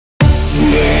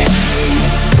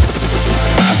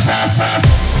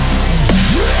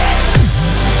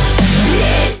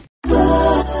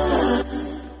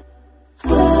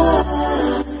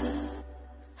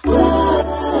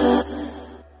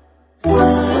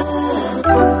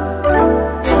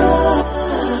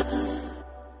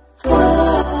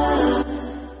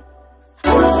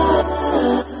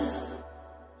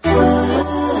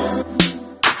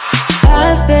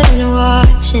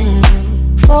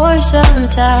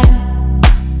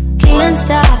Can't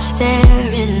stop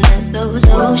staring at those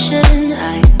ocean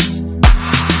eyes,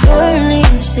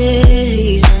 burning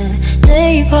cities and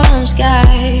napalm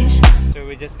skies. So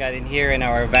we just got in here in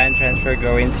our van transfer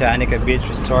going to Anika Beach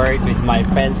Resort with my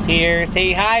friends here.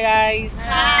 Say hi, guys!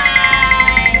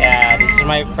 Hi! Yeah, this is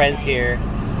my friends here.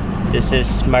 This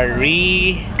is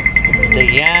Marie,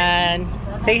 Diane.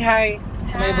 Say hi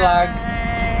to my vlog.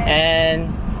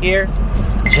 And here,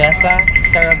 Jessa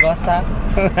Saragossa.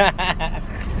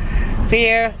 See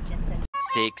you!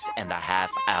 6.5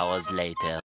 hours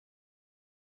later.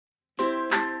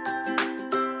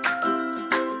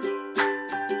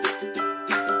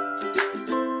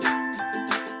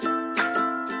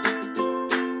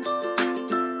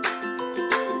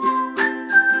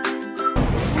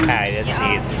 Hi, let's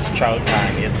see, it's trout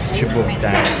time, it's Cebu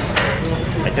time.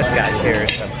 I just got here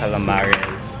some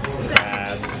calamares,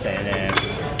 crabs, and then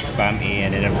bami,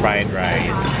 and then a fried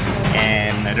rice.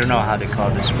 And I don't know how to call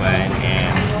this one,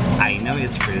 and I know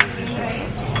it's pretty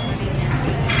delicious also.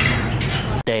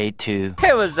 Day 2.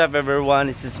 Hey, what's up everyone?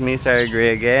 This is me,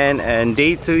 Gray again, and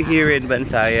day 2 here in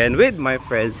Bantayan with my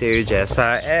friends here,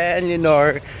 Jessa and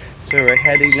Lenore. So we're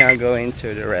heading now going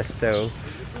to the resto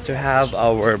to have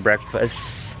our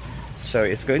breakfast. So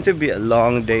it's going to be a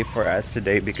long day for us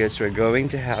today because we're going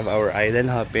to have our island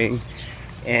hopping,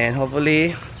 and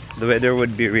hopefully the weather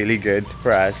would be really good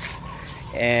for us,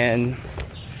 and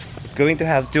it's going to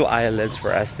have 2 islands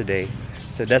for us today.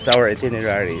 So that's our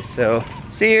itinerary. So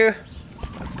see you.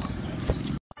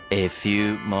 A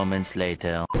few moments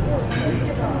later.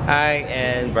 Hi,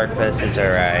 and breakfast is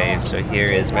arrived. So here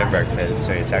is my breakfast.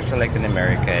 So it's actually like an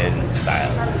American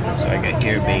style. So I got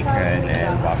here bacon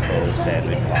and waffles and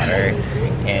with water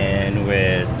and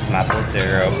with maple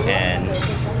syrup and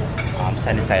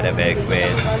sunny side of egg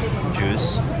with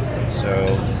juice. So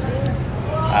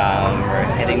we're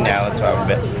heading now to our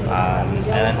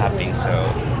island hopping. So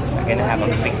I'm gonna have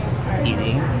a quick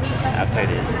eating after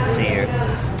this. See you.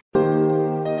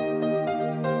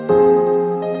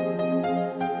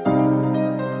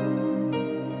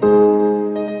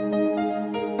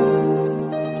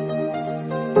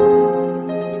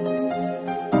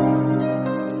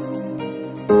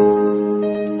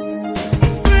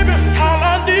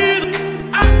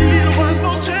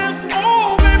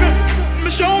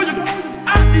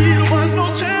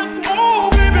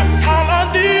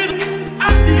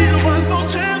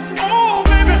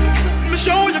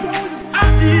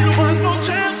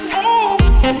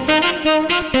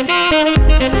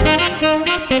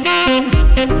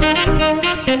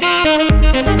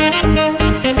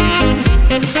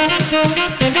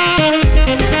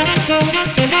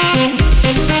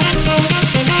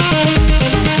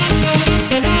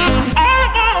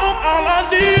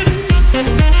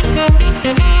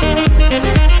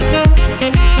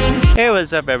 Hey,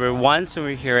 what's up everyone? So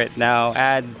we're here right now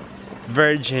at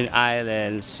Virgin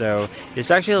Island. So it's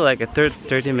actually like a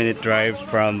 30-minute drive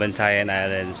from Bantayan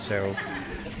Island. So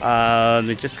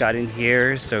we just got in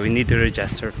here, so we need to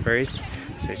register first.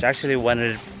 So it's actually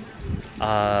 100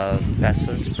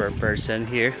 pesos per person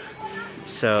here.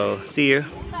 So see you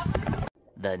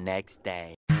The next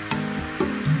day.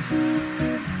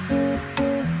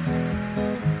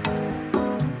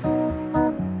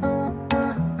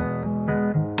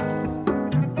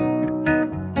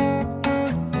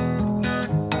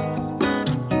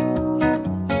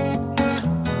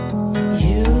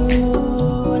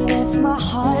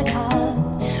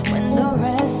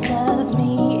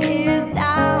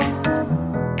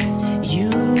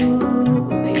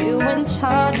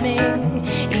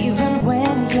 Even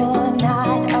when you're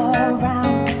not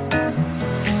around.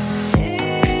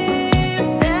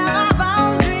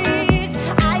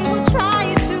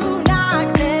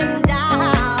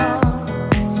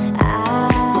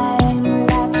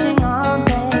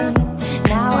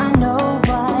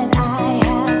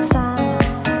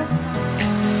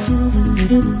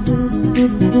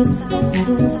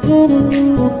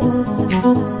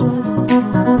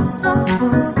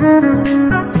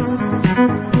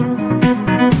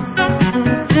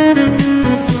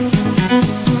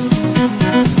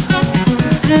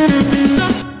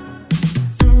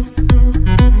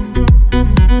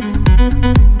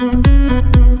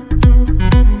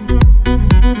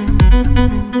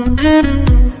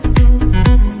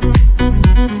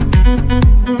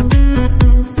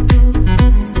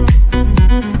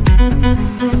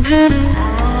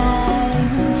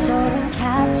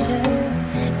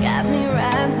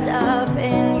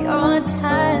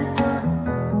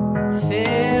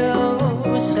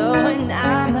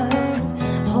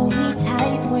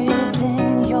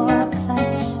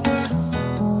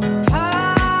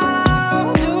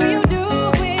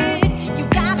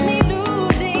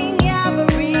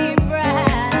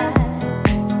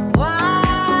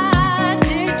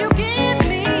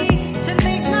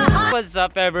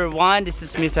 up everyone? This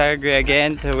is Miss Agri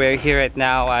again. So we're here right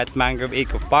now at Mangrove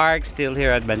Eco Park, still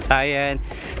here at Bantayan.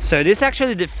 So this is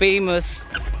actually the famous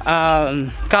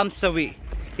Sawi.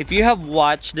 If you have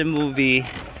watched the movie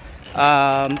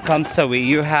Sawi,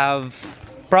 you have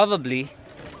probably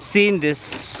seen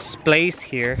this place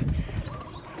here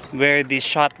where they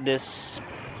shot this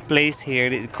place here.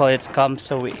 They call it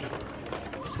Sawi.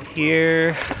 So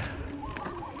here,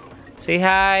 say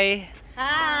hi.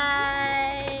 Hi!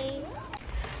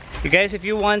 You guys, if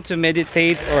you want to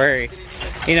meditate or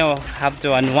have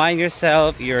to unwind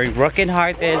yourself, you're broken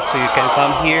hearted, so you can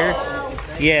come here.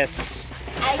 Yes,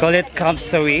 call it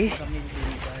Sawi.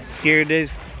 Here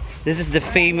this is the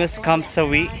famous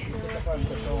Sawi.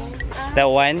 That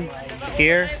one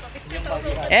here.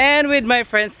 And with my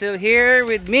friends still here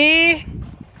with me.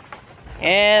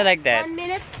 And like that. 1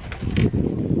 minute.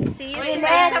 See you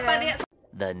later.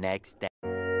 The next day.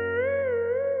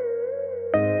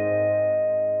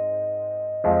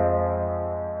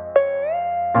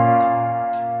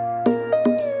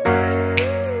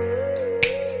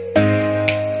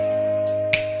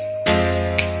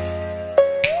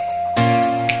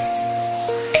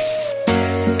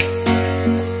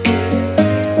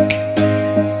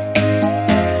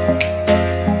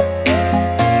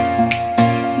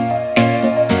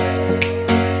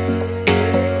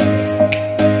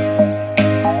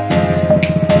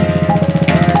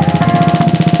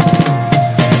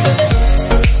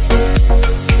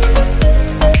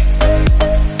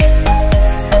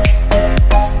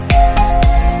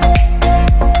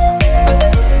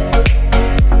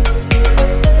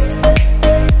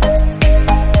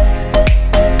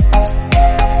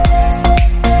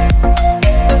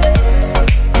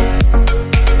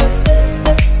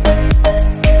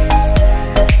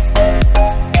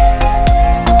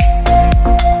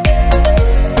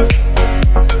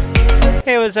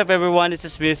 Hey, what's up everyone? This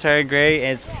is Mr. Gray.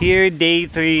 It's here day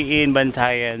 3 in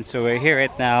Bantayan. So we're here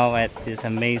right now at this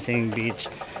amazing beach.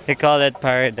 They call it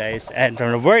paradise, and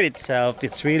from the word itself,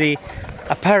 it's really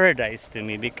a paradise to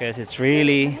me because it's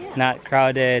really not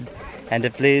crowded and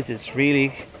the place is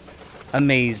really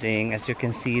amazing. As you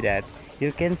can see that.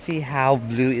 You can see how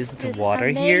blue is the water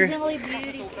here. Amazingly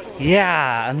beautiful.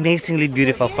 Yeah, amazingly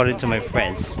beautiful according to my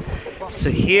friends. So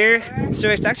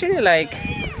it's actually like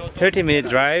 30-minute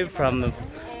drive from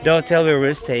the hotel where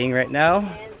we're staying right now,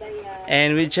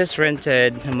 and we just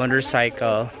rented a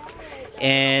motorcycle,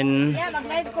 and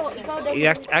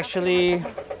actually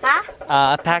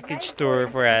a package tour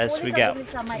for us. We got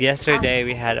yesterday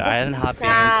we had island hopping,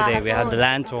 and today we have the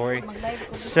land tour.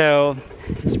 So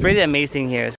it's pretty amazing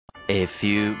here. A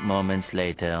few moments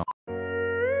later.